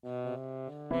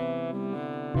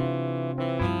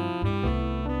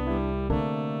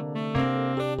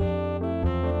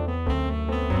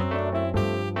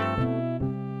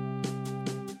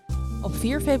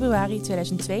4 februari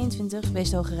 2022 wees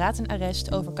de Hoge Raad een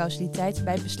arrest over causaliteit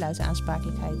bij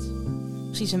besluitenaansprakelijkheid.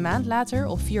 Precies een maand later,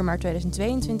 op 4 maart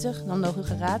 2022, nam de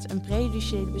Hoge Raad een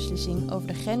prejudiciële beslissing over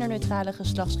de genderneutrale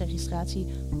geslachtsregistratie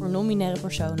voor non-binaire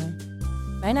personen.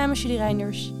 Mijn naam is Julie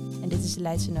Reinders en dit is de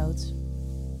Leidse Noot.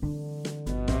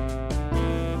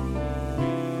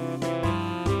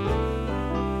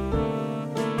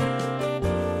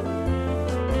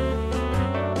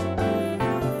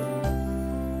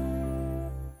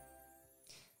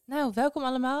 Nou, welkom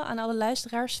allemaal aan alle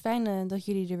luisteraars. Fijn dat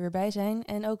jullie er weer bij zijn.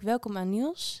 En ook welkom aan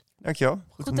Niels. Dankjewel.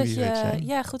 Goed dat je zijn.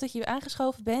 Ja, goed dat je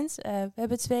aangeschoven bent. We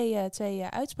hebben twee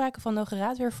uitspraken van de Hoge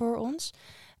Raad weer voor ons.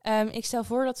 Ik stel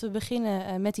voor dat we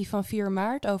beginnen met die van 4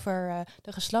 maart over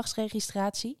de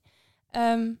geslachtsregistratie.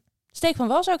 Steek van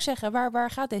wal zou ik zeggen.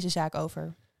 Waar gaat deze zaak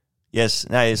over? Yes,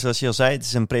 nou, zoals je al zei, het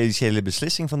is een prejudiciële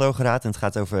beslissing van de Hoge Raad. En het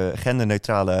gaat over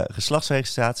genderneutrale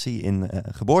geslachtsregistratie in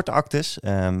geboorteactes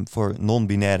voor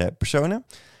non-binaire personen.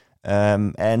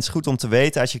 En het is goed om te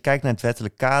weten, als je kijkt naar het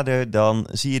wettelijk kader, dan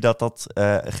zie je dat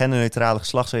genderneutrale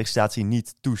geslachtsregistratie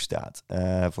niet toestaat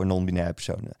voor non-binaire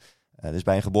personen. Dus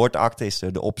bij een geboorteakte is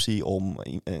er de optie om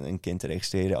een kind te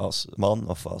registreren als man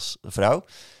of als vrouw.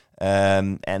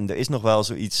 En er is nog wel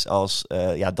zoiets als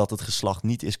dat het geslacht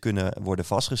niet is kunnen worden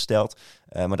vastgesteld.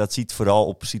 Maar dat ziet vooral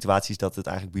op situaties dat het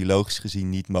eigenlijk biologisch gezien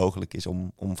niet mogelijk is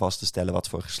om vast te stellen wat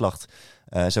voor geslacht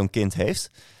zo'n kind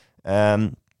heeft.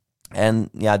 En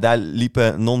ja, daar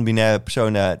liepen non-binaire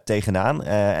personen tegenaan.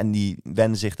 En die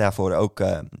wenden zich daarvoor ook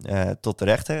tot de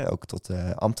rechter, ook tot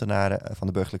de ambtenaren van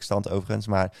de burgerlijke stand overigens.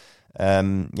 Maar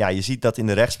je ziet dat in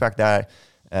de rechtspraak daar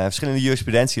verschillende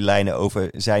jurisprudentielijnen over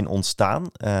zijn ontstaan.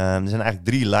 Er zijn eigenlijk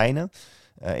 3 lijnen.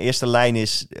 De eerste lijn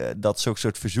is dat zulke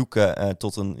soort verzoeken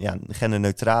tot een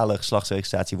genderneutrale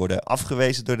geslachtsregistratie worden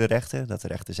afgewezen door de rechter. Dat de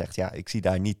rechter zegt, ja, ik zie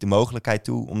daar niet de mogelijkheid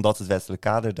toe, omdat het wettelijk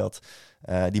kader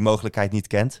die mogelijkheid niet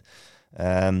kent.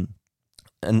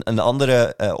 Een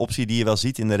andere optie die je wel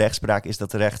ziet in de rechtspraak is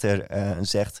dat de rechter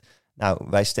zegt, nou,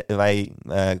 wij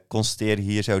constateren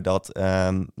hier zo dat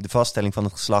de vaststelling van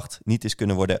het geslacht niet is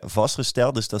kunnen worden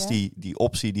vastgesteld. Dus dat is die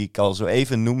optie die ik al zo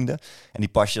even noemde. En die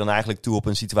pas je dan eigenlijk toe op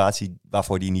een situatie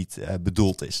waarvoor die niet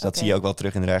bedoeld is. Dat zie je ook wel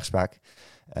terug in de rechtspraak.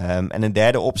 En een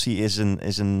derde optie is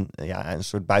een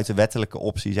soort buitenwettelijke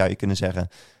optie, zou je kunnen zeggen.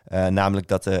 Namelijk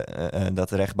dat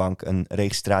de rechtbank een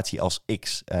registratie als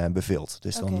X beveelt.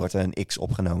 Dus dan wordt er een X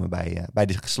opgenomen bij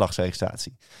de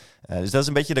geslachtsregistratie. Dus dat is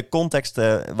een beetje de context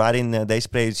waarin deze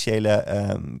prejudiciële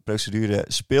procedure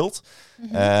speelt.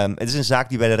 Mm-hmm. Het is een zaak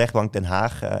die bij de rechtbank Den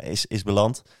Haag is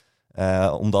beland.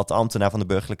 Omdat de ambtenaar van de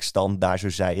burgerlijke stand daar zo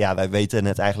zei, ja, wij weten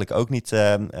het eigenlijk ook niet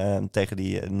tegen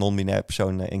die non-binaire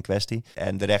persoon in kwestie.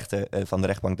 En de rechter van de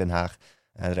rechtbank Den Haag,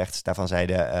 de rechters daarvan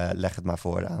zeiden, leg het maar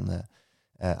voor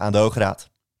aan de Hoge Raad.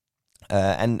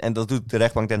 En dat doet de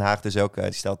rechtbank Den Haag dus ook.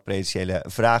 Die stelt prejudiciële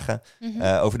vragen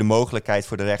over de mogelijkheid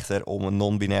voor de rechter om een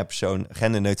non-binair persoon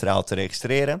genderneutraal te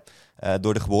registreren.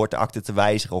 Door de geboorteakte te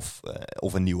wijzigen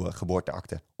of een nieuwe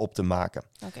geboorteakte op te maken.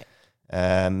 Okay.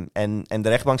 En de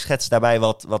rechtbank schetst daarbij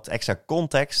wat extra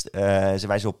context. Ze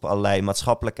wijzen op allerlei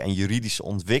maatschappelijke en juridische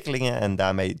ontwikkelingen. En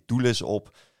daarmee doelen ze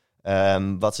op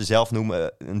wat ze zelf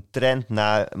noemen een trend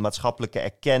naar maatschappelijke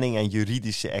erkenning en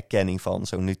juridische erkenning van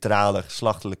zo'n neutrale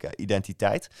geslachtelijke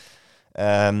identiteit.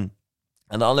 Aan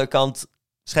de andere kant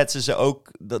schetsen ze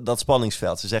ook dat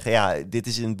spanningsveld. Ze zeggen, ja, dit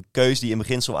is een keus die in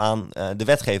beginsel aan de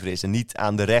wetgever is en niet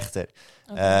aan de rechter.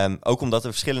 Okay. Ook omdat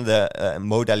er verschillende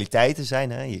modaliteiten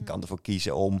zijn. Hè. Je kan ervoor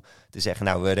kiezen om te zeggen,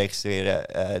 nou, we registreren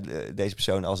deze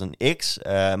persoon als een X.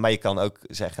 Maar je kan ook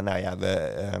zeggen, nou ja,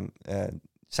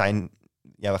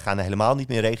 we gaan er helemaal niet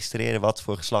meer registreren wat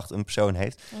voor geslacht een persoon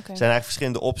heeft. Okay. Er zijn eigenlijk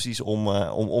verschillende opties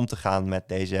om te gaan met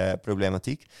deze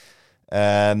problematiek.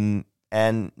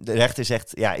 En de rechter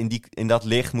zegt, ja, in dat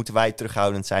licht moeten wij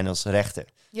terughoudend zijn als rechter.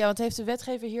 Ja, want heeft de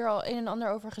wetgever hier al een en ander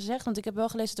over gezegd? Want ik heb wel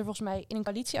gelezen dat er volgens mij in een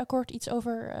coalitieakkoord iets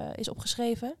over is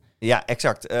opgeschreven. Ja,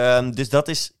 exact. Dus dat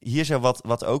is hier zo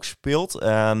wat ook speelt.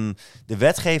 De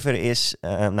wetgever is...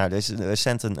 er is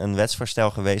recent een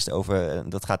wetsvoorstel geweest over...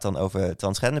 dat gaat dan over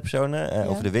transgender personen.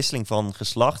 Over de wisseling van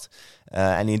geslacht.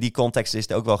 En in die context is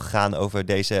het ook wel gegaan over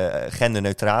deze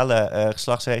genderneutrale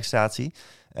geslachtsregistratie.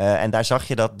 En daar zag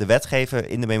je dat de wetgever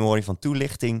in de memorie van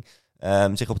toelichting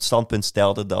zich op het standpunt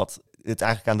stelde dat het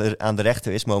eigenlijk aan de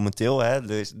rechter is momenteel. Hè.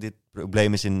 Dus dit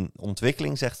probleem is in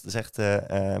ontwikkeling, zegt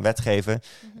de wetgever.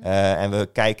 Mm-hmm. En we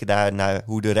kijken daar naar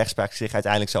hoe de rechtspraak zich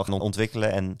uiteindelijk zal gaan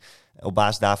ontwikkelen. En op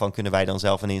basis daarvan kunnen wij dan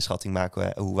zelf een inschatting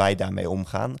maken hoe wij daarmee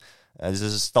omgaan. Dus dat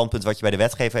is het standpunt wat je bij de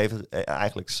wetgever even,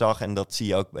 eigenlijk zag. En dat zie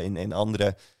je ook in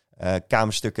andere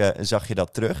kamerstukken zag je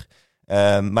dat terug.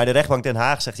 Maar de rechtbank Den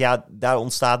Haag zegt, ja, daar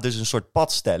ontstaat dus een soort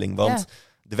padstelling. Want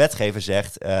de wetgever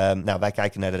zegt, wij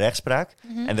kijken naar de rechtspraak.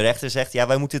 Mm-hmm. En de rechter zegt, ja,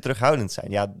 wij moeten terughoudend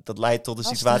zijn. Ja, dat leidt tot een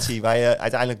situatie waar je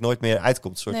uiteindelijk nooit meer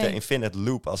uitkomt. Een soort infinite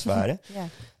loop, als het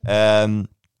ware.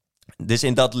 Dus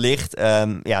in dat licht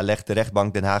legt de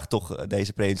rechtbank Den Haag toch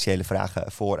deze prejudiciële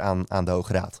vragen voor aan de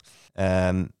Hoge Raad.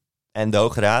 En de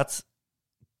Hoge Raad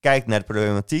kijkt naar de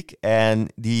problematiek en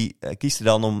die kiest er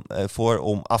dan voor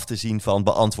om af te zien van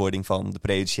beantwoording van de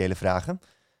prejudiciële vragen.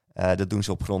 Dat doen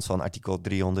ze op grond van artikel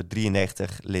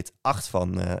 393 lid 8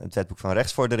 van het Wetboek van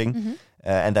Rechtsvordering. Mm-hmm.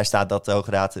 En daar staat dat de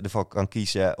Hoge Raad ervoor kan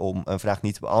kiezen om een vraag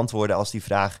niet te beantwoorden als die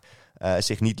vraag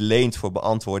zich niet leent voor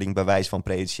beantwoording bij wijze van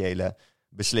prejudiciële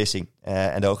beslissing.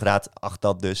 En de Hoge Raad acht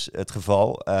dat dus het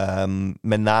geval.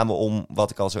 Met name om,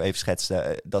 wat ik al zo even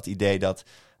schetste, dat idee dat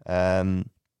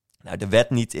de wet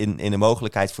niet in de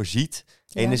mogelijkheid voorziet,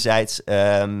 enerzijds,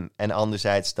 en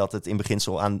anderzijds dat het in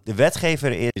beginsel aan de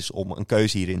wetgever is om een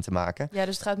keuze hierin te maken. Ja,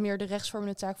 dus het gaat meer de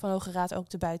rechtsvormende taak van de Hoge Raad ook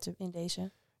te buiten in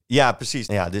deze. Ja, precies.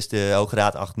 Ja, dus de Hoge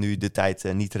Raad acht nu de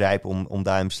tijd niet rijp om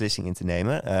daar een beslissing in te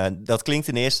nemen. Dat klinkt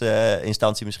in eerste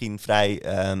instantie misschien vrij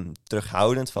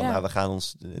terughoudend. Van we gaan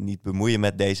ons niet bemoeien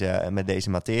met deze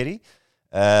materie.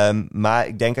 Maar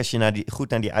ik denk als je goed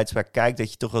naar die uitspraak kijkt,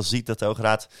 dat je toch wel ziet dat de Hoge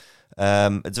Raad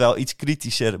het wel iets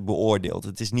kritischer beoordeelt.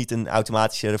 Het is niet een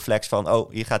automatische reflex van,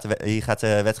 hier gaat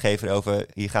de wetgever over,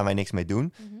 hier gaan wij niks mee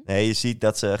doen. Mm-hmm. Nee, je ziet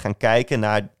dat ze gaan kijken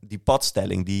naar die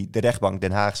padstelling die de rechtbank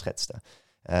Den Haag schetste.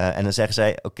 En dan zeggen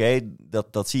zij,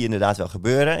 dat zie je inderdaad wel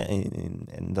gebeuren.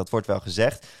 En dat wordt wel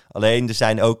gezegd. Alleen er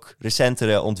zijn ook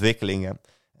recentere ontwikkelingen.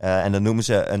 En dan noemen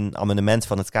ze een amendement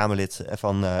van het Kamerlid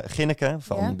van Ginneke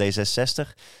van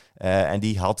D66. En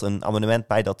die had een amendement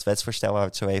bij dat wetsvoorstel waar we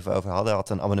het zo even over hadden. Had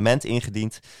een amendement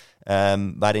ingediend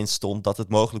waarin stond dat het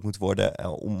mogelijk moet worden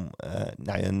om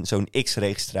zo'n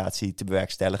X-registratie te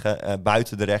bewerkstelligen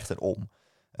buiten de rechter om.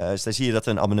 Dus daar zie je dat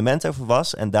er een amendement over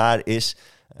was. En daar is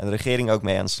de regering ook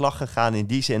mee aan de slag gegaan. In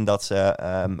die zin dat ze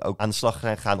ook aan de slag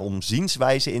zijn gegaan om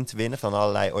zienswijzen in te winnen van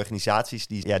allerlei organisaties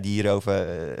die hierover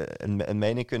een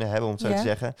mening kunnen hebben, om het zo te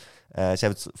zeggen. Ze hebben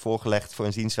het voorgelegd voor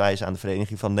een zienswijze aan de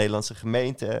Vereniging van Nederlandse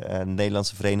Gemeenten, de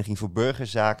Nederlandse Vereniging voor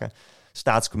Burgerzaken,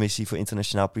 Staatscommissie voor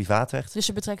Internationaal Privaatrecht. Dus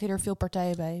ze betrekken er veel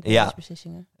partijen bij deze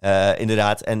beslissingen.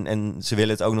 Inderdaad. En ze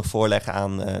willen het ook nog voorleggen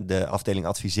aan de afdeling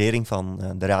advisering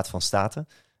van de Raad van State.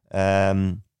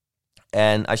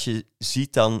 En als je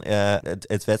ziet dan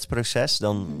het wetsproces,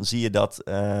 dan zie je dat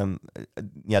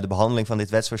de behandeling van dit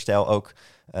wetsvoorstel ook,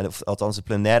 althans de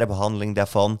plenaire behandeling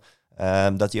daarvan,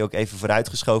 dat die ook even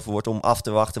vooruitgeschoven wordt om af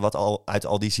te wachten wat al uit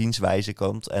al die zienswijzen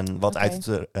komt en wat uit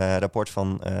het rapport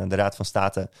van de Raad van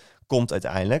State komt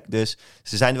uiteindelijk. Dus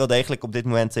ze zijn er wel degelijk op dit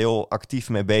moment heel actief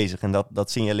mee bezig en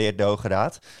dat signaleert de Hoge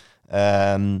Raad.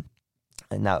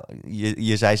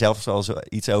 Je zei zelfs al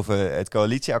iets over het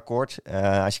coalitieakkoord.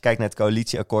 Als je kijkt naar het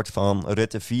coalitieakkoord van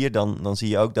Rutte 4, dan zie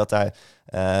je ook dat daar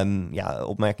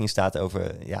opmerking staat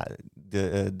over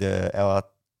de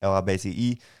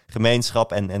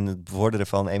LHBTI-gemeenschap en het bevorderen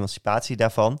van emancipatie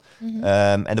daarvan. Mm-hmm.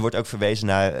 En er wordt ook verwezen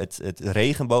naar het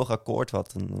regenboogakkoord,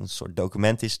 wat een soort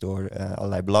document is door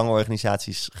allerlei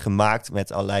belangenorganisaties gemaakt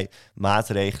met allerlei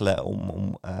maatregelen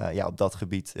om op dat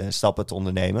gebied stappen te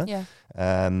ondernemen. Yeah.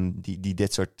 Die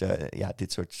dit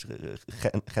soort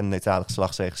genderneutrale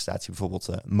geslachtsregistratie bijvoorbeeld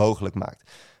mogelijk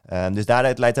maakt. Dus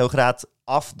daaruit leidt de Hoge Raad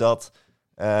af dat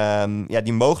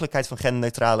die mogelijkheid van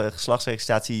genderneutrale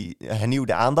geslachtsregistratie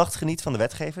hernieuwde aandacht geniet van de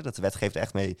wetgever. Dat de wetgever er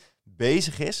echt mee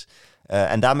bezig is.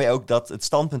 En daarmee ook dat het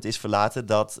standpunt is verlaten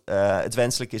dat het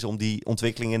wenselijk is om die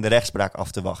ontwikkeling in de rechtspraak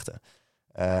af te wachten.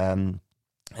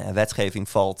 Wetgeving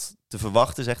valt te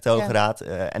verwachten, zegt de Hoge Raad.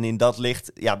 En in dat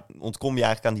licht ontkom je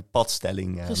eigenlijk aan die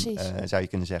padstelling, zou je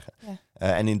kunnen zeggen. Ja.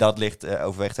 En in dat licht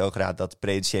overweegt de Hoge Raad dat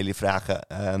prejudiciële vragen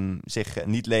zich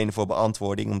niet lenen voor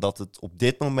beantwoording, omdat het op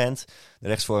dit moment de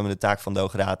rechtsvormende taak van de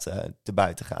Hoge Raad te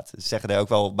buiten gaat. Ze zeggen er ook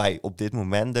wel bij op dit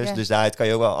moment dus. Ja. Dus daaruit kan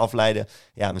je ook wel afleiden,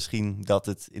 misschien dat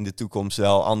het in de toekomst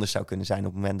wel anders zou kunnen zijn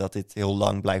op het moment dat dit heel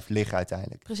lang blijft liggen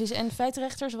uiteindelijk. Precies. En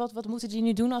feitenrechters, wat moeten die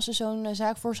nu doen als ze zo'n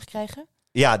zaak voor zich krijgen?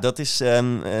 Ja, dat is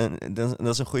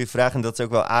een goede vraag en dat is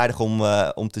ook wel aardig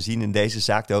om te zien in deze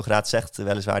zaak. De Hoge Raad zegt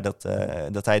weliswaar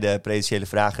dat hij de prejudiciële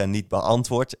vragen niet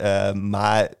beantwoordt,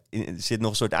 maar er zit nog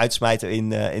een soort uitsmijter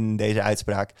in deze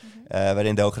uitspraak,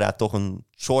 waarin de Hoge Raad toch een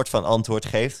soort van antwoord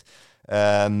geeft.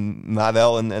 Maar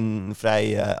wel een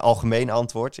vrij algemeen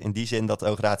antwoord. In die zin dat de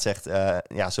Hoge Raad zegt,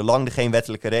 zolang er geen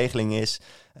wettelijke regeling is,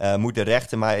 moet de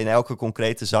rechter maar in elke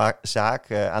concrete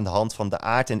zaak aan de hand van de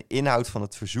aard en inhoud van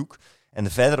het verzoek en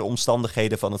de verdere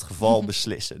omstandigheden van het geval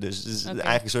beslissen. Dus het is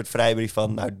eigenlijk een soort vrijbrief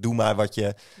van, doe maar wat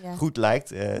je goed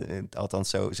lijkt.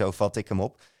 Althans, zo vat ik hem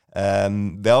op.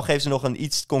 Wel geven ze nog een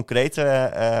iets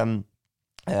concretere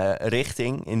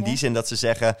richting. In die zin dat ze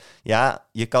zeggen, ja,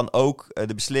 je kan ook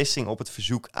de beslissing op het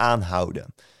verzoek aanhouden.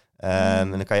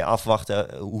 En dan kan je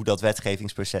afwachten hoe dat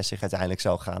wetgevingsproces zich uiteindelijk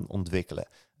zal gaan ontwikkelen.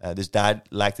 Dus daar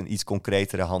lijkt een iets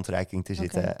concretere handreiking te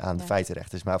zitten aan de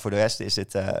feitenrechters. Maar voor de rest is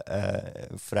het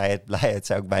vrijheid, blijheid,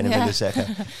 zou ik bijna willen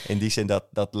zeggen. In die zin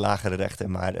dat lagere rechter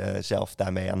maar zelf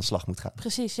daarmee aan de slag moet gaan.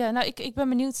 Precies, ja. Nou, ik ben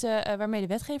benieuwd waarmee de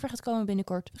wetgever gaat komen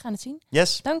binnenkort. We gaan het zien.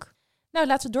 Yes. Dank. Nou,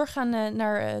 laten we doorgaan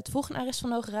naar het volgende arrest van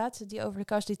de Hoge Raad. Die over de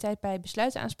causaliteit bij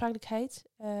besluitenaansprakelijkheid.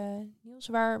 Niels,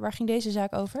 waar ging deze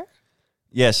zaak over?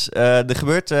 Yes, er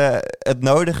gebeurt het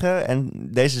nodige. En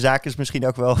deze zaak is misschien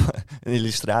ook wel een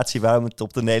illustratie waarom het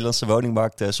op de Nederlandse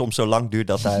woningmarkt soms zo lang duurt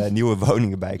dat daar nieuwe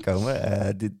woningen bij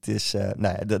komen. Dit is,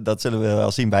 dat zullen we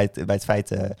wel zien bij het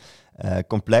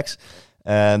feitencomplex.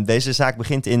 Deze zaak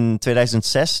begint in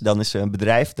 2006. Dan is er een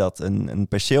bedrijf dat een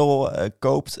perceel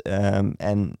koopt.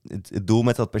 En het doel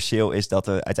met dat perceel is dat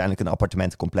er uiteindelijk een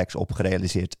appartementencomplex op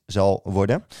gerealiseerd zal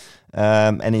worden.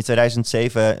 En in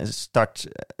 2007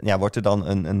 wordt er dan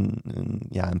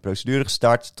een procedure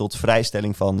gestart tot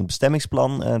vrijstelling van een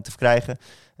bestemmingsplan te verkrijgen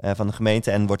van de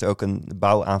gemeente. En wordt er ook een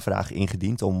bouwaanvraag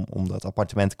ingediend om dat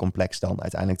appartementencomplex dan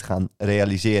uiteindelijk te gaan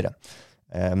realiseren.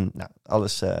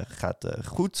 Alles gaat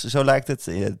goed, zo lijkt het.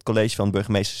 Het college van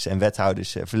burgemeesters en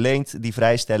wethouders verleent die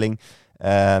vrijstelling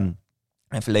en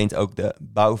verleent ook de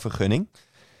bouwvergunning.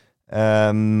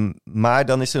 Maar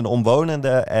dan is er een omwonende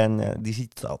en die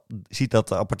ziet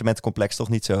dat appartementencomplex toch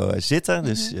niet zo zitten.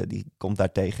 Mm-hmm. Dus die komt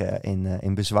daartegen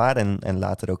in bezwaar en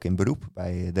later ook in beroep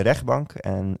bij de rechtbank.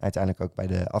 En uiteindelijk ook bij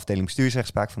de afdeling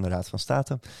bestuursrechtspraak van de Raad van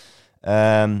State.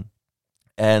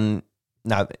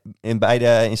 In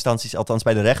beide instanties, althans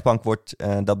bij de rechtbank, wordt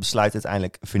dat besluit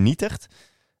uiteindelijk vernietigd.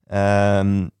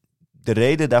 De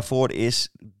reden daarvoor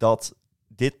is dat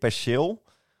dit perceel,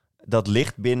 dat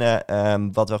ligt binnen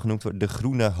wat wel genoemd wordt de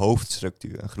groene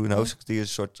hoofdstructuur. Een groene hoofdstructuur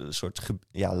is een soort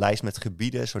lijst met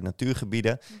gebieden, een soort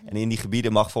natuurgebieden. Mm-hmm. En in die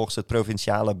gebieden mag volgens het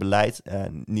provinciale beleid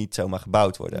niet zomaar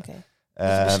gebouwd worden.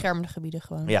 Okay. Beschermde gebieden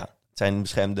gewoon. Ja, het zijn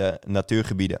beschermde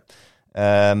natuurgebieden.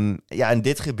 En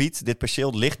dit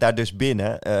perceel ligt daar dus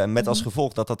binnen, met als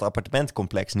gevolg dat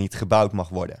appartementcomplex niet gebouwd mag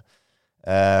worden.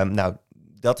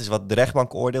 Dat is wat de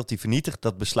rechtbank oordeelt, die vernietigt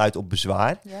dat besluit op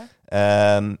bezwaar.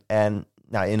 Ja.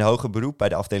 In hoger beroep bij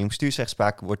de afdeling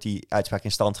bestuursrechtspraak wordt die uitspraak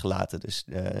in stand gelaten. Dus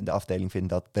de afdeling vindt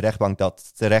dat de rechtbank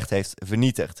dat terecht heeft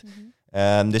vernietigd.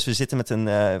 Mm-hmm. Dus we zitten met een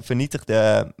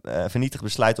vernietigd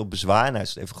besluit op bezwaar. Nou,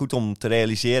 is even goed om te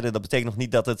realiseren. Dat betekent nog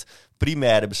niet dat het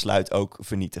primaire besluit ook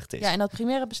vernietigd is. Ja, en dat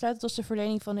primaire besluit was de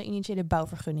verlening van de initiële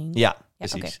bouwvergunning. Ja,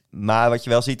 precies. Okay. Maar wat je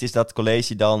wel ziet is dat het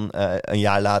college dan een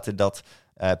jaar later dat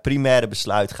primaire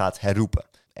besluit gaat herroepen.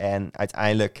 En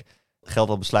uiteindelijk geldt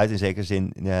dat besluit in zekere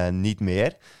zin niet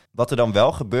meer. Wat er dan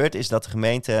wel gebeurt is dat de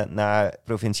gemeente naar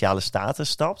provinciale staten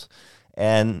stapt.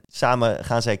 En samen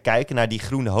gaan zij kijken naar die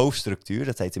groene hoofdstructuur.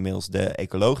 Dat heet inmiddels de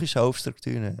ecologische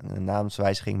hoofdstructuur. Een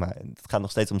naamswijziging, maar het gaat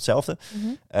nog steeds om hetzelfde.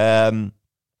 Mm-hmm.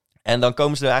 En dan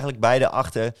komen ze er eigenlijk beide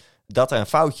achter dat er een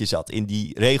foutje zat in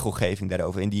die regelgeving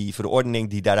daarover. In die verordening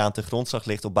die daaraan te grondslag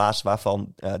ligt op basis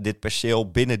waarvan dit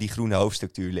perceel binnen die groene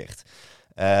hoofdstructuur ligt.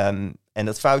 En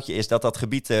dat foutje is dat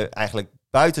gebied er eigenlijk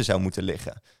buiten zou moeten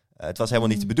liggen. Het was helemaal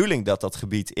niet de bedoeling dat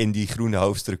gebied in die groene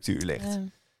hoofdstructuur ligt.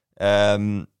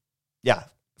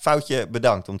 Foutje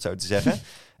bedankt, om het zo te zeggen.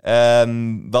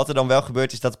 Wat er dan wel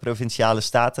gebeurt is dat de provinciale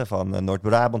staten van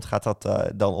Noord-Brabant gaat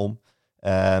dat dan om.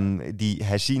 Die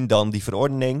herzien dan die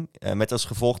verordening met als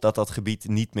gevolg dat gebied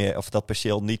niet meer, of dat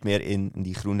perceel niet meer in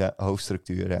die groene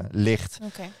hoofdstructuur ligt.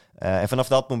 Okay. En vanaf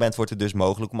dat moment wordt het dus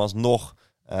mogelijk om alsnog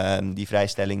die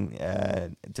vrijstelling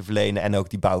te verlenen en ook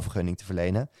die bouwvergunning te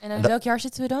verlenen. En in welk jaar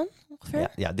zitten we dan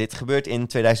ongeveer? Ja, dit gebeurt in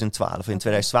 2012. In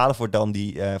 2012 wordt dan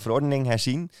die verordening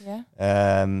herzien.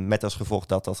 Ja. Met als gevolg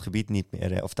dat gebied niet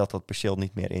meer, of dat perceel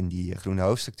niet meer in die groene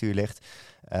hoofdstructuur ligt.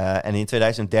 En in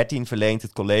 2013 verleent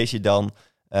het college dan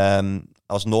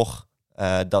alsnog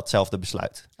datzelfde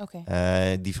besluit.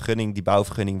 Okay. Die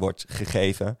bouwvergunning wordt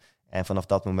gegeven. En vanaf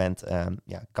dat moment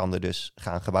kan er dus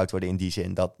gaan gebouwd worden in die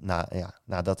zin dat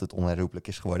nadat het onherroepelijk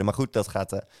is geworden. Maar goed, dat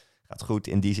gaat goed.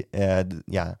 Er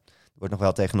wordt nog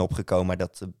wel tegenop gekomen, maar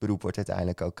dat beroep wordt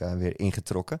uiteindelijk ook weer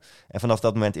ingetrokken. En vanaf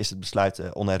dat moment is het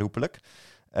besluit onherroepelijk.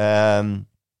 En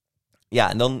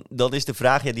dan is de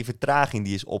vraag, die vertraging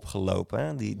die is opgelopen,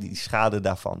 hè? Die schade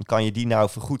daarvan. Kan je die nou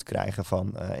vergoed krijgen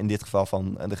van, in dit geval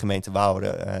van de gemeente Waalre,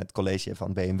 het college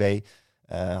van BMW...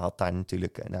 had daar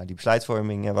natuurlijk, die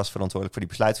besluitvorming was verantwoordelijk voor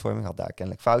die besluitvorming, had daar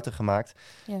kennelijk fouten gemaakt.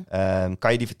 Ja.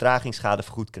 Kan je die vertragingsschade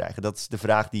vergoed krijgen? Dat is de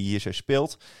vraag die hier zo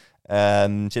speelt.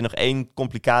 Er zit nog één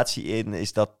complicatie in,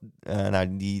 is dat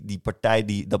die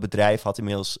partij, dat bedrijf had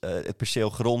inmiddels het perceel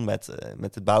grond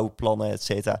met de bouwplannen, et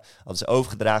cetera, hadden ze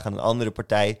overgedragen aan een andere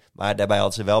partij. Maar daarbij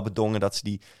hadden ze wel bedongen dat ze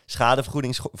die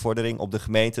schadevergoedingsvordering op de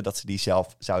gemeente, dat ze die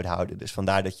zelf zouden houden. Dus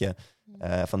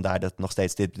vandaar dat nog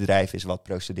steeds dit bedrijf is wat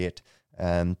procedeert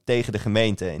tegen de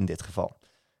gemeente in dit geval.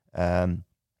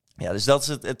 Dus dat is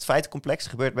het feitencomplex. Er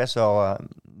gebeurt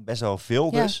best wel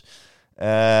veel dus.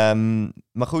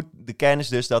 Maar goed, de kern is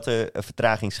dus dat er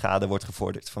vertragingsschade wordt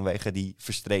gevorderd vanwege die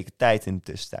verstreken tijd in de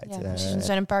tussentijd. Ja, dus er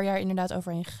zijn een paar jaar inderdaad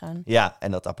overheen gegaan. Ja,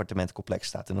 en dat appartementencomplex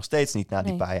staat er nog steeds niet na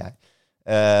die paar jaar.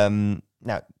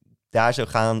 Daar zo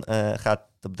gaat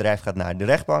het bedrijf naar de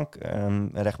rechtbank.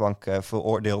 De rechtbank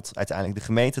veroordeelt uiteindelijk de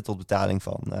gemeente tot betaling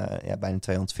van bijna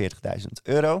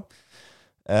 €240.000.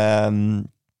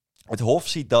 Het Hof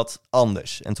ziet dat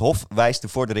anders. En het Hof wijst de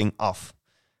vordering af.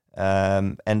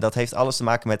 En dat heeft alles te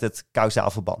maken met het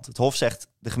kausaal verband. Het Hof zegt,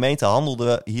 de gemeente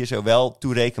handelde hier zowel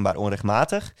toerekenbaar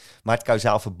onrechtmatig, maar het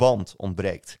kausaal verband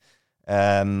ontbreekt.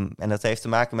 En dat heeft te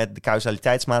maken met de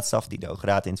causaliteitsmaatstaf die de Hoge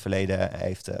Raad in het verleden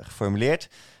heeft geformuleerd.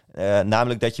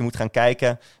 Namelijk dat je moet gaan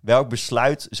kijken welk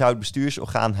besluit zou het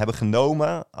bestuursorgaan hebben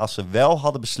genomen als ze wel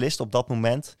hadden beslist op dat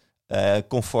moment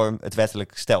conform het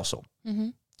wettelijk stelsel.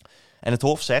 Mm-hmm. En het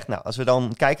Hof zegt, als we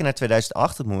dan kijken naar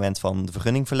 2008, het moment van de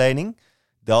vergunningverlening,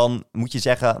 dan moet je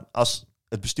zeggen, als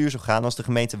het bestuursorgaan, als de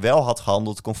gemeente wel had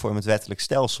gehandeld conform het wettelijk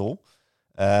stelsel,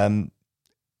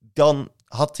 dan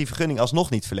had die vergunning alsnog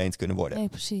niet verleend kunnen worden. Nee,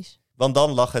 precies. Want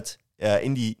dan lag het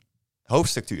in die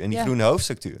hoofdstructuur, in die groene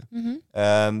hoofdstructuur.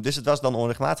 Mm-hmm. Dus het was dan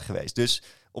onrechtmatig geweest. Dus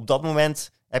op dat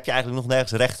moment heb je eigenlijk nog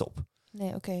nergens recht op.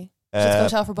 Nee, oké. Dus het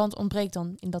kausaal verband ontbreekt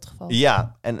dan in dat geval?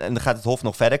 Ja, en dan gaat het Hof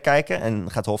nog verder kijken. En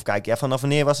gaat het Hof kijken, vanaf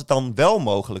wanneer was het dan wel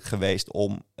mogelijk geweest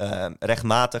om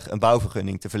rechtmatig een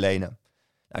bouwvergunning te verlenen?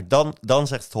 Nou, dan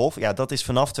zegt het Hof, dat is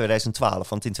vanaf 2012.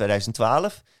 Want in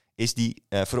 2012 is die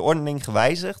verordening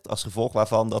gewijzigd als gevolg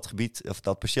waarvan dat gebied of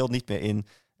dat perceel niet meer in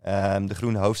de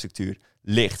groene hoofdstructuur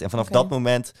ligt. En vanaf dat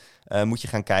moment moet je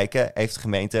gaan kijken, heeft de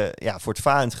gemeente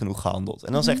voortvarend genoeg gehandeld?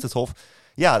 En dan zegt het Hof,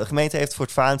 de gemeente heeft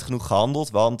voortvarend genoeg gehandeld,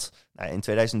 want in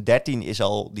 2013 is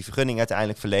al die vergunning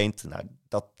uiteindelijk verleend.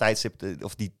 Dat tijdstip,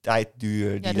 of die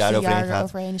tijdduur die dus daar overheen gaat.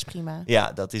 Overheen is prima.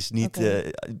 Ja, dat is niet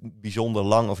bijzonder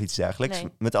lang of iets dergelijks.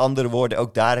 Nee. Met andere woorden,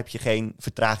 ook daar heb je geen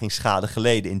vertragingsschade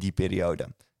geleden in die periode.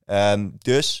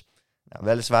 Dus,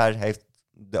 weliswaar heeft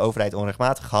de overheid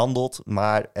onrechtmatig gehandeld,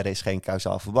 maar er is geen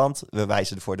kausaal verband. We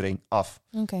wijzen de vordering af.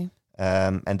 Oké.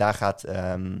 En daar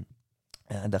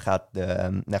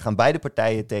gaan beide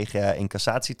partijen in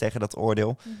cassatie tegen dat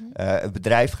oordeel. Mm-hmm. Het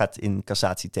bedrijf gaat in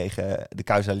cassatie tegen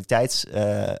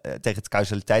tegen het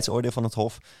causaliteitsoordeel van het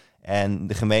Hof. En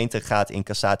de gemeente gaat in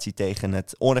cassatie tegen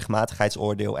het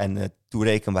onrechtmatigheidsoordeel en het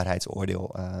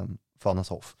toerekenbaarheidsoordeel van het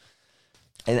Hof.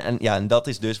 En dat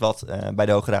is dus wat bij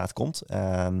de Hoge Raad komt.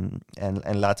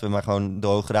 En laten we maar gewoon de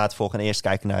Hoge Raad volgen en eerst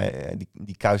kijken naar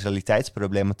die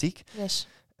causaliteitsproblematiek. Yes.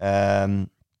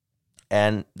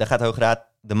 En daar gaat de Hoge Raad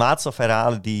de maatstaf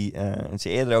herhalen die ze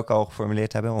eerder ook al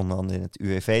geformuleerd hebben, onder andere in het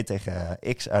UWV tegen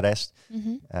X-arrest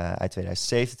uit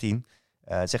 2017.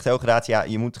 Zegt de Hoge Raad,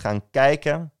 je moet gaan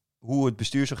kijken hoe het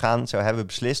bestuursorgaan zou hebben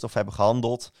beslist of hebben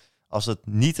gehandeld als het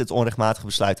niet het onrechtmatige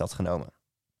besluit had genomen.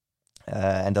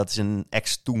 En dat is een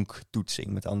ex-tunc-toetsing.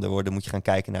 Met andere woorden moet je gaan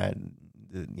kijken naar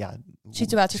de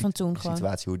situatie van toen gewoon.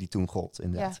 Situatie hoe die toen gold,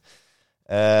 inderdaad.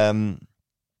 Ja.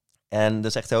 En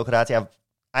dan zegt de Hoge Raad,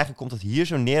 eigenlijk komt het hier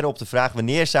zo neer op de vraag,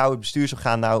 wanneer zou het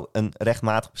bestuursorgaan nou een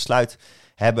rechtmatig besluit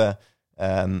hebben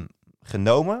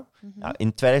genomen? Mm-hmm. Nou,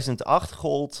 in 2008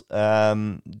 gold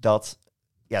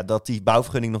dat die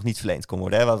bouwvergunning nog niet verleend kon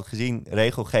worden. Hè. We hadden gezien,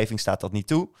 regelgeving staat dat niet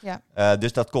toe. Ja.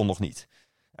 Dus dat kon nog niet.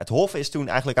 Het Hof is toen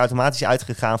eigenlijk automatisch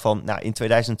uitgegaan van, in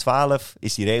 2012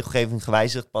 is die regelgeving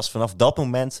gewijzigd. Pas vanaf dat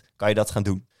moment kan je dat gaan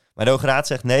doen. Maar de Hoge Raad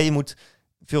zegt, nee, je moet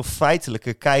veel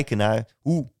feitelijker kijken naar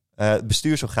hoe het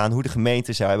bestuursorgaan, hoe de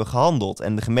gemeente zou hebben gehandeld.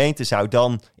 En de gemeente zou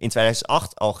dan in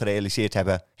 2008 al gerealiseerd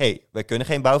hebben, wij kunnen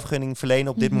geen bouwvergunning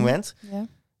verlenen op dit moment. Ja.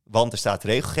 Want er staat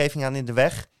regelgeving aan in de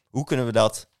weg. Hoe kunnen we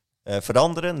dat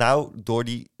veranderen? Nou, door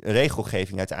die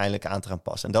regelgeving uiteindelijk aan te gaan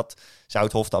passen. En dat zou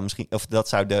het Hof dan misschien, of dat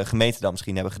zou de gemeente dan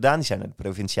misschien hebben gedaan. Die zijn naar de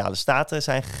provinciale staten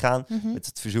gegaan met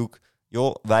het verzoek,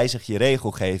 wijzig je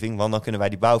regelgeving, want dan kunnen wij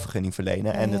die bouwvergunning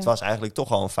verlenen. En het was eigenlijk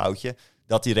toch al een foutje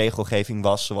dat die regelgeving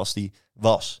was zoals die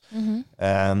was.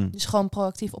 Mm-hmm. Dus gewoon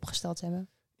proactief opgesteld hebben.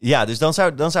 Ja, dus dan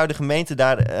zou de gemeente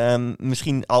daar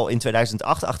misschien al in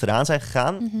 2008 achteraan zijn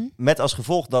gegaan. Mm-hmm. Met als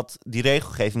gevolg dat die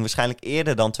regelgeving waarschijnlijk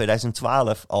eerder dan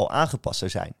 2012 al aangepast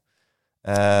zou zijn.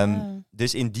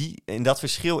 Dus in dat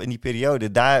verschil in die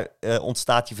periode, daar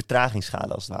ontstaat die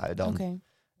vertragingsschade als het ware dan. Okay.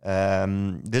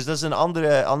 Dus dat is een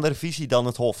andere visie dan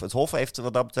het Hof. Het Hof heeft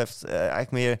wat dat betreft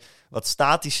eigenlijk meer wat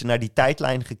statischer naar die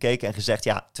tijdlijn gekeken en gezegd,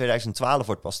 ja, 2012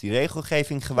 wordt pas die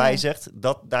regelgeving gewijzigd.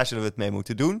 Daar zullen we het mee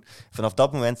moeten doen. Vanaf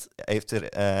dat moment heeft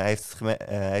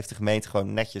de gemeente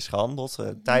gewoon netjes gehandeld,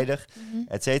 tijdig,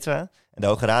 et cetera. En de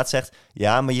Hoge Raad zegt,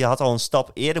 ja, maar je had al een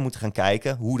stap eerder moeten gaan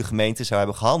kijken hoe de gemeente zou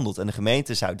hebben gehandeld. En de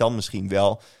gemeente zou dan misschien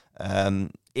wel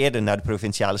eerder naar de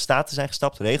provinciale staten zijn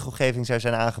gestapt, de regelgeving zou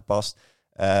zijn aangepast.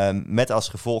 Met als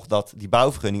gevolg dat die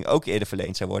bouwvergunning ook eerder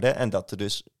verleend zou worden. En dat er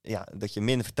dus dat je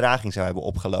minder vertraging zou hebben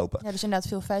opgelopen. Ja, dus inderdaad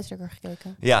veel feitelijker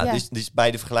gekeken. Ja. Dus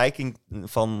bij de vergelijking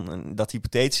van dat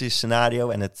hypothetische scenario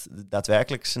en het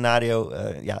daadwerkelijke scenario,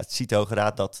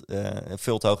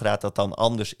 vult de Hoge Raad dat dan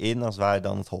anders in als waar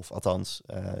dan het Hof. Althans,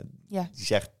 die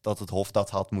zegt dat het Hof dat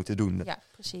had moeten doen. Ja,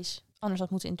 precies. Anders had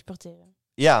moeten interpreteren.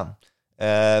 Ja.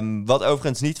 Wat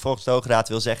overigens niet volgens de Hoge Raad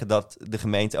wil zeggen dat de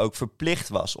gemeente ook verplicht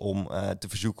was om te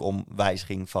verzoeken om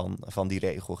wijziging van die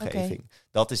regelgeving. Okay.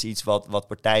 Dat is iets wat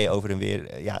partijen over en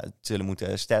weer zullen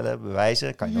moeten stellen,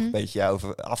 bewijzen. Kan je nog een beetje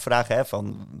over afvragen, hè,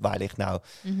 van waar ligt nou,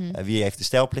 wie heeft de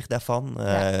stelplicht daarvan?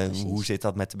 Hoe zit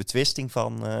dat met de betwisting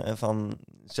van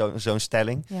zo'n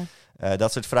stelling? Ja.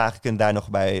 Dat soort vragen kunnen daar nog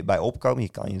bij opkomen. Je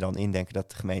kan je dan indenken dat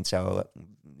de gemeente zou...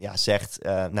 zegt,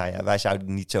 wij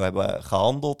zouden niet zo hebben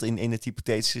gehandeld in het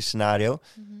hypothetische scenario.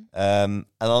 Aan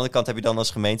de andere kant heb je dan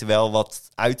als gemeente wel wat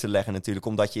uit te leggen natuurlijk,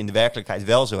 omdat je in de werkelijkheid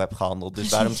wel zo hebt gehandeld. Dus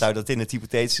waarom zou dat in het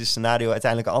hypothetische scenario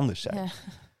uiteindelijk anders zijn?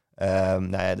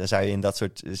 Ja. Dan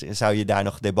zou je daar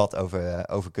nog debat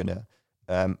over kunnen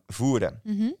voeren.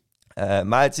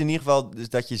 Maar het is in ieder geval dus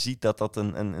dat je ziet dat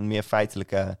een meer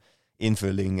feitelijke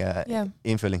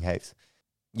invulling heeft.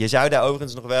 Je zou daar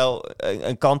overigens nog wel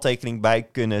een kanttekening bij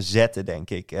kunnen zetten, denk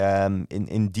ik.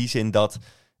 In die zin dat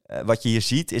wat je hier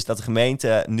ziet is dat de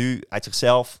gemeente nu uit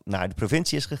zichzelf naar de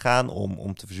provincie is gegaan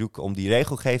om te verzoeken om die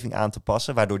regelgeving aan te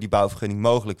passen, waardoor die bouwvergunning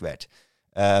mogelijk werd.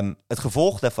 Het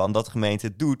gevolg daarvan dat de gemeente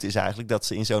het doet, is eigenlijk dat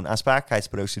ze in zo'n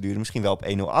aansprakelijkheidsprocedure misschien wel op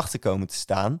 108 komen te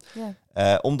staan.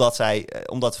 Ja. Omdat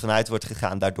er vanuit wordt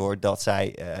gegaan daardoor dat zij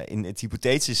in het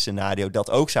hypothetische scenario dat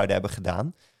ook zouden hebben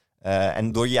gedaan.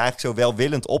 En door je eigenlijk zo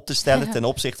welwillend op te stellen ten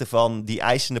opzichte van die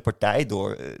eisende partij,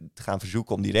 door te gaan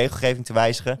verzoeken om die regelgeving te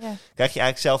wijzigen, krijg je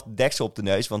eigenlijk zelf de deksel op de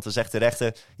neus. Want dan zegt de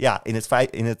rechter,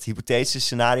 in het hypothetische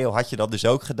scenario had je dat dus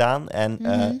ook gedaan.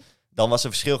 En dan was er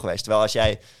verschil geweest. Terwijl als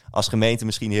jij als gemeente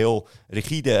misschien heel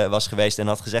rigide was geweest en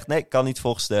had gezegd, nee, kan niet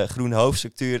volgens de groene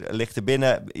hoofdstructuur, ligt er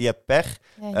binnen, je hebt pech,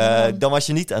 dan was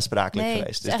je niet aansprakelijk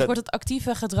geweest. Dus eigenlijk wordt het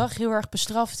actieve gedrag heel erg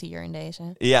bestraft hier in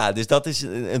deze. Ja, dus dat is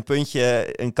een puntje,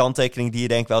 een kanttekening die je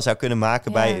denk wel zou kunnen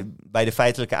maken bij de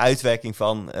feitelijke uitwerking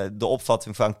van de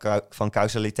opvatting van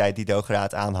causaliteit die de Hoge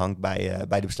Raad aanhangt bij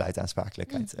de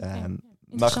besluitaansprakelijkheid.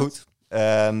 Maar goed.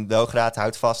 De Hoge Raad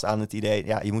houdt vast aan het idee,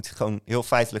 je moet gewoon heel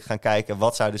feitelijk gaan kijken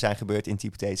wat zou er zijn gebeurd in het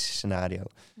hypothetische scenario.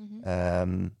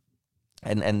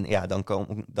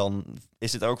 Dan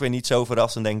is het ook weer niet zo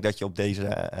verrassend, denk ik, dat je op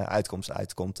deze uitkomst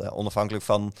uitkomt. Onafhankelijk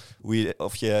van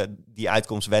of je die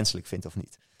uitkomst wenselijk vindt of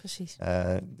niet. Precies.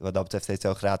 Wat dat betreft heeft de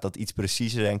Hoge Raad dat iets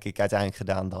preciezer, denk ik, uiteindelijk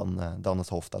gedaan dan het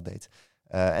Hof dat deed.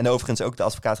 En overigens ook de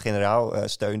advocaat-generaal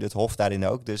steunde het Hof daarin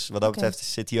ook. Dus wat dat betreft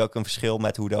zit hier ook een verschil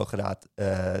met hoe de Hoge Raad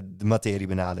de materie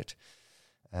benadert.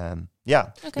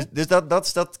 Dus dat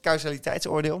is dat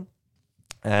causaliteitsoordeel.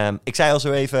 Ik zei al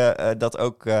zo even dat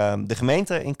ook de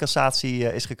gemeente in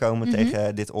cassatie is gekomen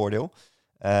tegen dit oordeel.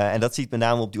 En dat ziet met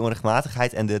name op die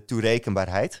onrechtmatigheid en de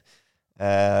toerekenbaarheid.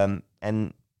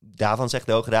 En daarvan zegt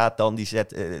de Hoge Raad dan,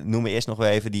 noemen we eerst nog wel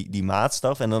even die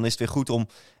maatstaf. En dan is het weer goed om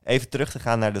even terug te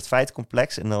gaan naar dat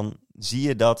feitencomplex. En dan zie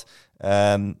je dat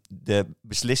de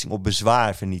beslissing op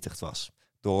bezwaar vernietigd was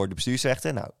door de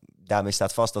bestuursrechter. Nou, daarmee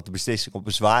staat vast dat de beslissing op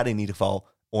bezwaar in ieder geval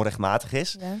onrechtmatig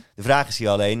is. Ja. De vraag is hier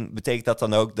alleen, betekent dat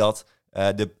dan ook dat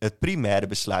het primaire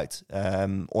besluit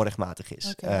onrechtmatig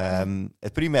is?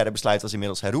 Het primaire besluit was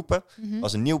inmiddels herroepen.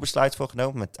 Was een nieuw besluit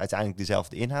voorgenomen met uiteindelijk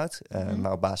dezelfde inhoud,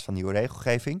 maar op basis van nieuwe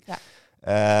regelgeving.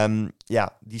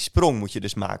 Die sprong moet je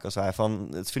dus maken als het ware van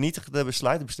het vernietigde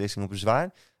besluit, de beslissing op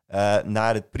bezwaar,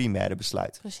 naar het primaire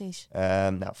besluit. Precies.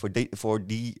 Voor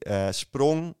die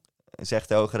sprong zegt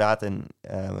de Hoge Raad, en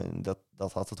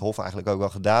dat had het Hof eigenlijk ook wel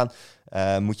gedaan,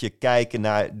 moet je kijken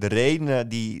naar de redenen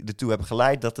die ertoe hebben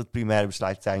geleid dat het primaire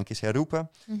besluit uiteindelijk is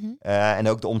herroepen. En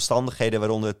ook de omstandigheden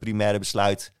waaronder het primaire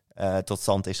besluit tot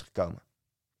stand is gekomen.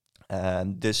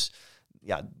 Dus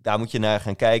daar moet je naar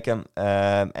gaan kijken.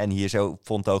 En hier zo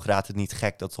vond de Hoge Raad het niet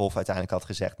gek dat het Hof uiteindelijk had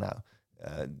gezegd,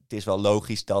 het is wel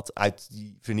logisch dat uit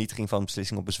die vernietiging van de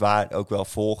beslissing op bezwaar ook wel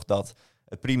volgt dat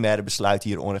het primaire besluit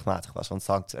hier onrechtmatig was. Want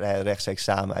het hangt rechtstreeks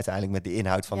samen uiteindelijk met de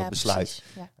inhoud van het besluit.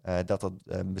 Dat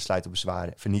besluit op bezwaar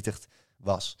vernietigd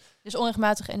was. Dus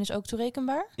onrechtmatig en dus ook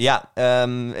toerekenbaar? Ja,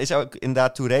 is ook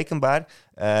inderdaad toerekenbaar.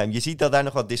 Je ziet dat daar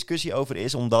nog wat discussie over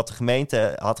is, omdat de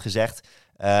gemeente had gezegd...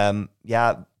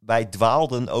 wij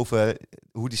dwaalden over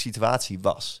hoe de situatie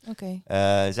was. Oké.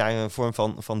 Zijn een vorm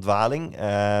van dwaling.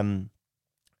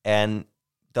 En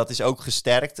dat is ook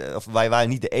gesterkt. Of wij waren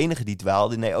niet de enige die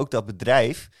dwaalden. Nee, ook dat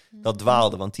bedrijf dat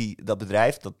dwaalde. Want dat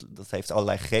bedrijf dat heeft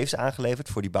allerlei gegevens aangeleverd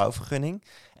voor die bouwvergunning.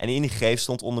 En in die gegevens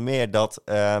stond onder meer dat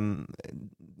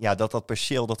dat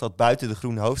perceel dat buiten de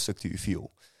groene hoofdstructuur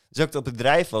viel. Dus ook dat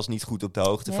bedrijf was niet goed op de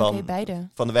hoogte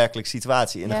van de werkelijke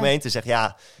situatie. En de gemeente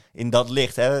zegt, in dat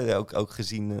licht, hè, ook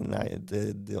gezien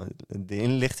de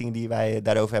inlichtingen die wij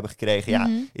daarover hebben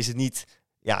gekregen, is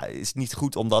het niet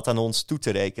goed om dat aan ons toe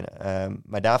te rekenen.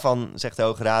 Maar daarvan zegt de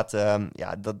Hoge Raad,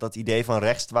 dat idee van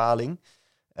rechtsdwaling,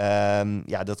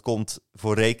 dat komt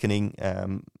voor rekening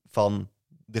van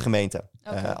de gemeente.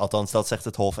 Okay. Althans, dat zegt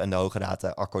het Hof en de Hoge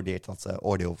Raad accordeert dat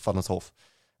oordeel van het Hof.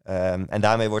 En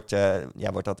daarmee wordt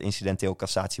dat incidenteel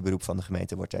cassatieberoep van de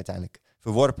gemeente wordt uiteindelijk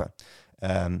verworpen.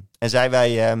 En zijn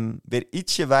wij weer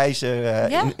ietsje wijzer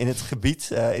in het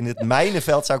gebied, in het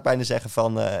mijnenveld zou ik bijna zeggen,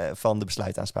 van de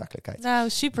besluitaansprakelijkheid. Nou,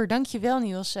 super. Dankjewel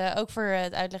Niels. Ook voor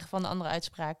het uitleggen van de andere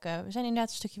uitspraak. We zijn inderdaad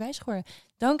een stukje wijs geworden.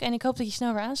 Dank en ik hoop dat je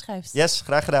snel weer aanschrijft. Yes,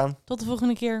 graag gedaan. Tot de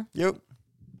volgende keer. Joep.